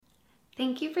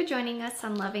Thank you for joining us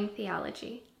on Loving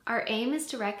Theology. Our aim is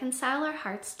to reconcile our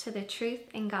hearts to the truth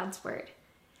in God's Word.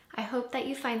 I hope that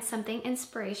you find something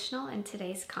inspirational in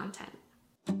today's content.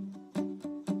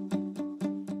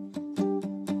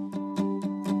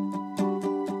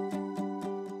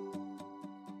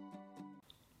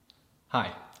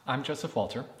 Hi, I'm Joseph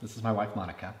Walter. This is my wife,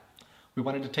 Monica. We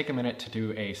wanted to take a minute to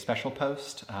do a special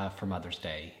post for Mother's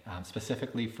Day,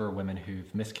 specifically for women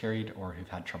who've miscarried or who've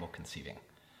had trouble conceiving.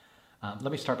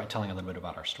 Let me start by telling a little bit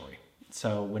about our story.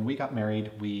 So when we got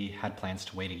married, we had plans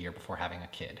to wait a year before having a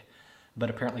kid, but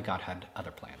apparently God had other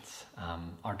plans.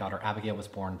 Our daughter Abigail was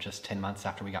born just 10 months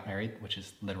after we got married, which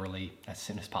is literally as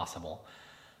soon as possible.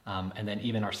 And then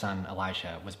even our son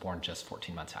Elijah was born just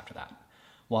 14 months after that.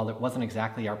 While it wasn't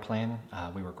exactly our plan,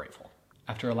 we were grateful.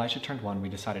 After Elijah turned 1, we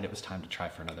decided it was time to try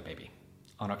for another baby.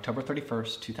 On October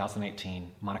 31st,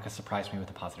 2018, Monica surprised me with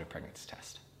a positive pregnancy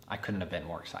test. I couldn't have been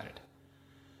more excited.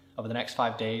 Over the next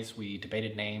 5 days, we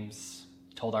debated names,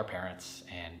 told our parents,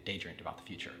 and daydreamed about the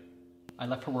future. I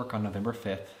left for work on November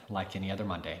 5th, like any other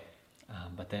Monday,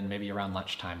 but then maybe around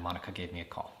lunchtime, Monica gave me a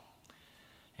call.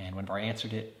 And whenever I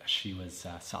answered it, she was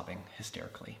sobbing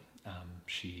hysterically.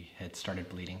 She had started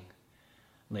bleeding.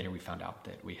 Later, we found out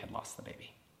that we had lost the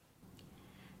baby.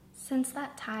 Since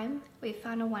that time, we've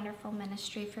found a wonderful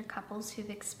ministry for couples who've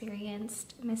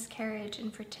experienced miscarriage,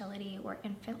 infertility, or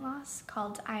infant loss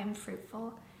called I Am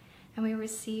Fruitful, and we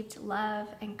received love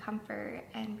and comfort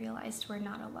and realized we're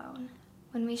not alone.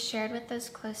 When we shared with those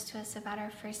close to us about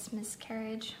our first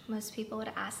miscarriage, most people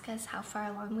would ask us how far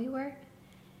along we were,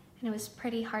 and it was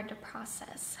pretty hard to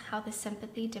process how the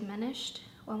sympathy diminished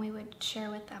when we would share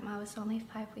with them I was only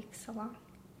 5 weeks along.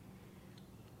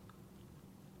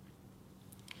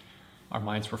 Our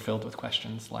minds were filled with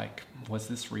questions like, was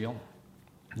this real?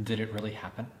 Did it really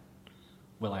happen?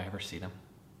 Will I ever see them?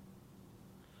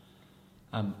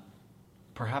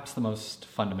 Perhaps the most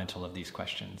fundamental of these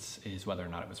questions is whether or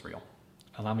not it was real.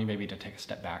 Allow me maybe to take a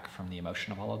step back from the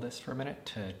emotion of all of this for a minute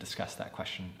to discuss that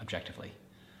question objectively.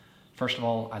 First of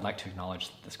all, I'd like to acknowledge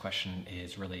that this question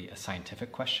is really a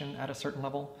scientific question at a certain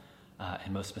level,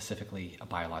 and most specifically a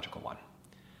biological one.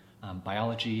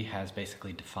 Biology has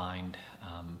basically defined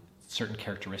certain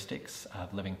characteristics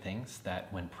of living things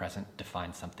that, when present,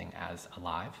 define something as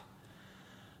alive.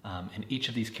 And each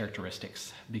of these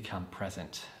characteristics become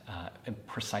present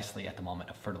precisely at the moment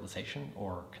of fertilization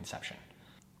or conception.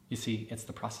 You see, it's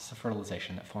the process of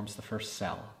fertilization that forms the first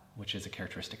cell, which is a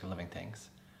characteristic of living things,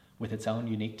 with its own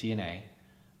unique DNA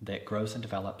that grows and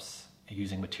develops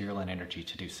using material and energy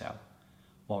to do so,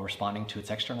 while responding to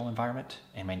its external environment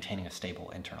and maintaining a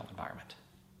stable internal environment.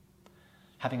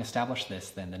 Having established this,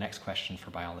 then the next question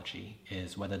for biology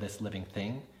is whether this living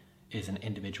thing is an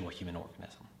individual human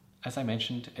organism. As I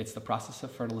mentioned, it's the process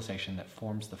of fertilization that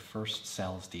forms the first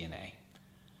cell's DNA.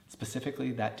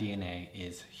 Specifically, that DNA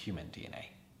is human DNA.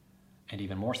 And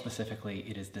even more specifically,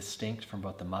 it is distinct from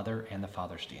both the mother and the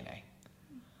father's DNA.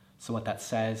 So what that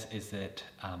says is that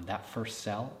that first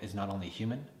cell is not only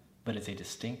human, but is a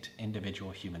distinct individual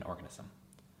human organism.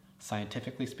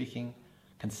 Scientifically speaking,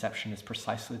 conception is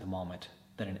precisely the moment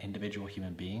that an individual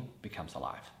human being becomes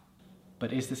alive.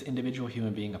 But is this individual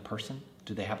human being a person?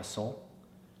 Do they have a soul?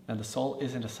 Now, the soul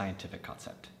isn't a scientific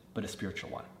concept, but a spiritual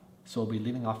one. So we'll be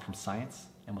leaving off from science,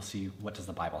 and we'll see what does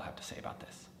the Bible have to say about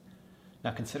this.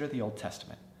 Now, consider the Old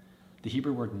Testament. The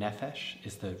Hebrew word nephesh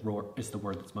is the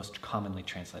word that's most commonly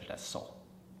translated as soul.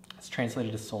 It's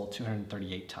translated as soul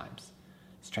 238 times.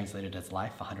 It's translated as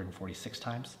life 146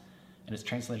 times, and it's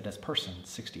translated as person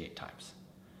 68 times.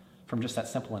 From just that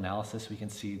simple analysis, we can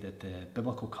see that the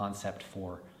biblical concept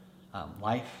for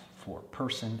life, for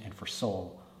person, and for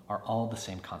soul are all the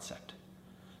same concept.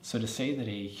 So to say that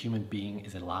a human being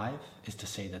is alive is to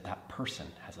say that that person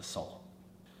has a soul.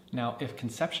 Now, if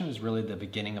conception is really the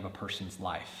beginning of a person's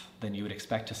life, then you would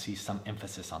expect to see some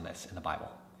emphasis on this in the Bible.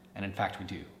 And in fact, we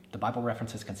do. The Bible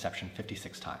references conception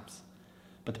 56 times.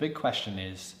 But the big question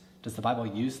is, does the Bible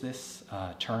use this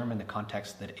term in the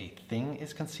context that a thing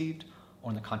is conceived,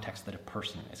 or in the context that a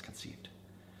person is conceived?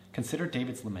 Consider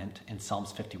David's lament in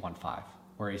Psalms 51:5,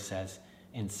 where he says,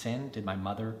 "In sin did my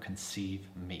mother conceive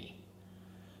me."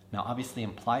 Now, obviously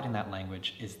implied in that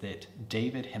language is that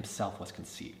David himself was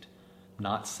conceived,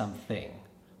 not something,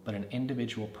 but an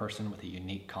individual person with a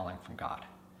unique calling from God.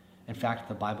 In fact,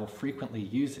 the Bible frequently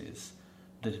uses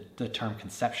the term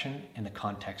conception in the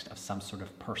context of some sort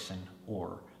of person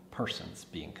or persons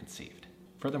being conceived.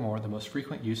 Furthermore, the most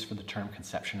frequent use for the term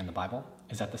conception in the Bible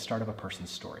is at the start of a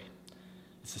person's story.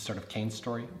 It's the start of Cain's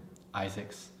story,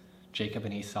 Isaac's, Jacob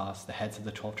and Esau's, the heads of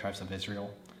the 12 tribes of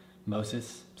Israel,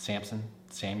 Moses, Samson,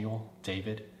 Samuel,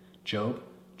 David, Job,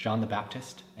 John the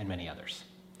Baptist, and many others.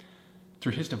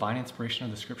 Through his divine inspiration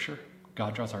of the scripture,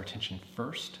 God draws our attention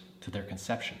first to their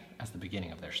conception as the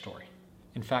beginning of their story.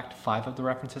 In fact, 5 of the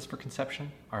references for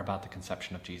conception are about the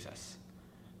conception of Jesus,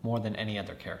 more than any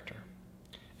other character.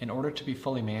 In order to be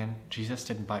fully man, Jesus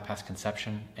didn't bypass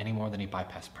conception any more than he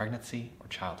bypassed pregnancy or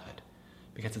childhood,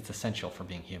 because it's essential for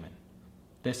being human.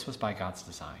 This was by God's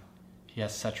design. He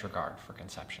has such regard for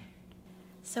conception.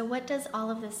 So what does all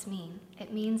of this mean?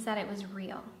 It means that it was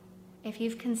real. If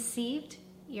you've conceived,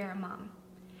 you're a mom.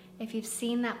 If you've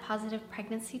seen that positive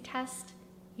pregnancy test,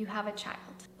 you have a child.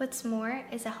 What's more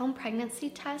is a home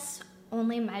pregnancy test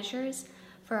only measures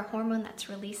for a hormone that's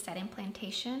released at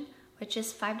implantation, which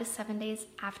is 5 to 7 days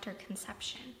after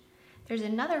conception. There's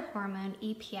another hormone,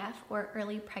 EPF, or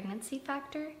early pregnancy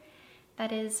factor,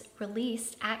 that is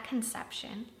released at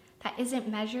conception that isn't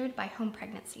measured by home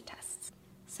pregnancy tests.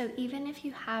 So even if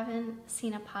you haven't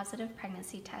seen a positive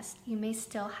pregnancy test, you may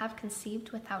still have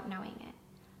conceived without knowing it.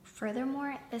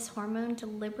 Furthermore, this hormone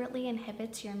deliberately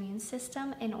inhibits your immune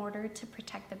system in order to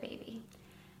protect the baby.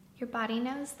 Your body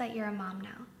knows that you're a mom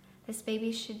now. This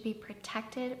baby should be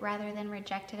protected rather than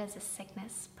rejected as a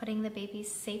sickness, putting the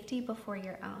baby's safety before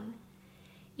your own.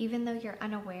 Even though you're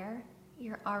unaware,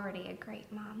 you're already a great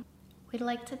mom. We'd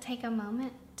like to take a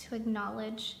moment to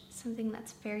acknowledge something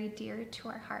that's very dear to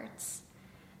our hearts.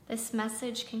 This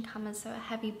message can come as a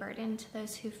heavy burden to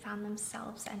those who found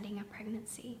themselves ending a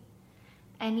pregnancy.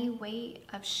 Any weight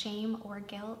of shame or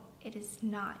guilt, it is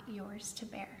not yours to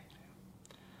bear.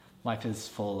 Life is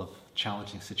full of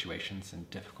challenging situations and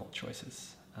difficult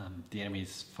choices. The enemy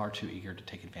is far too eager to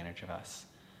take advantage of us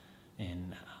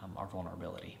in our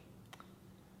vulnerability.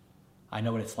 I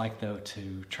know what it's like, though,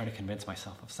 to try to convince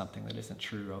myself of something that isn't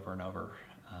true over and over.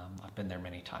 I've been there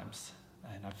many times,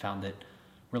 and I've found that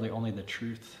really only the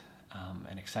truth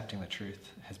and accepting the truth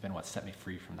has been what set me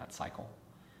free from that cycle.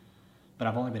 But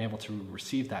I've only been able to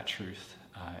receive that truth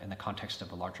in the context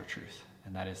of a larger truth,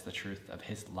 and that is the truth of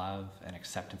his love and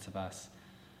acceptance of us,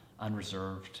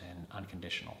 unreserved and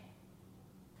unconditional.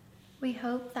 We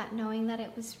hope that knowing that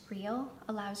it was real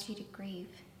allows you to grieve.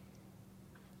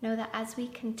 Know that as we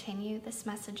continue, this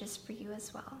message is for you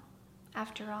as well.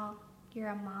 After all, you're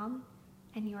a mom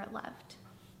and you are loved.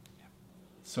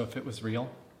 So if it was real,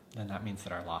 then that means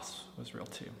that our loss was real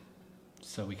too.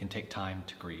 So we can take time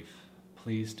to grieve.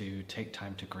 Please do take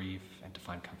time to grieve and to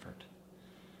find comfort.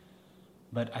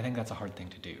 But I think that's a hard thing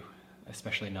to do,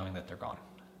 especially knowing that they're gone.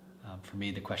 For me,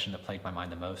 the question that plagued my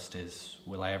mind the most is,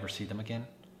 will I ever see them again?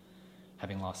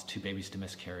 Having lost 2 babies to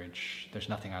miscarriage, there's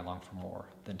nothing I long for more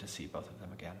than to see both of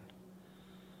them again.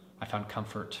 I found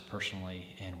comfort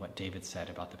personally in what David said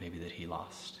about the baby that he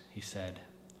lost. He said,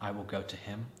 "I will go to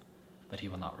him, but he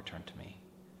will not return to me."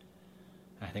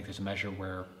 And I think there's a measure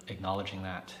where acknowledging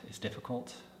that is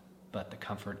difficult, but the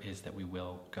comfort is that we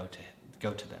will go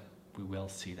to them. We will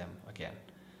see them again.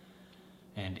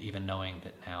 And even knowing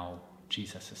that now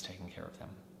Jesus is taking care of them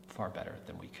far better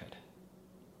than we could.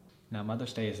 Now,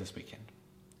 Mother's Day is this weekend.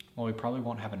 While we probably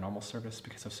won't have a normal service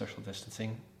because of social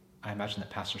distancing, I imagine that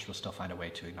pastors will still find a way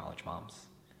to acknowledge moms.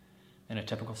 In a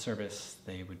typical service,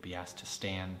 they would be asked to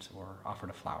stand or offered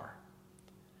a flower.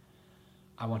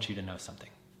 I want you to know something.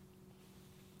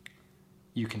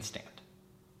 You can stand.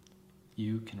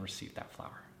 You can receive that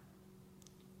flower.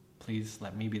 Please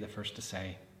let me be the first to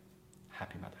say,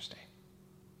 Happy Mother's Day.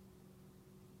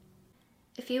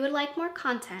 If you would like more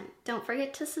content, don't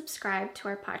forget to subscribe to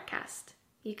our podcast.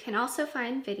 You can also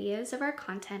find videos of our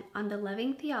content on the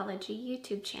Loving Theology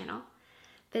YouTube channel.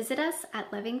 Visit us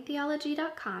at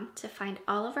lovingtheology.com to find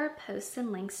all of our posts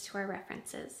and links to our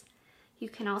references. You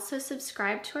can also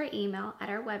subscribe to our email at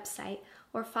our website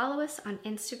or follow us on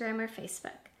Instagram or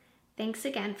Facebook. Thanks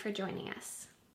again for joining us.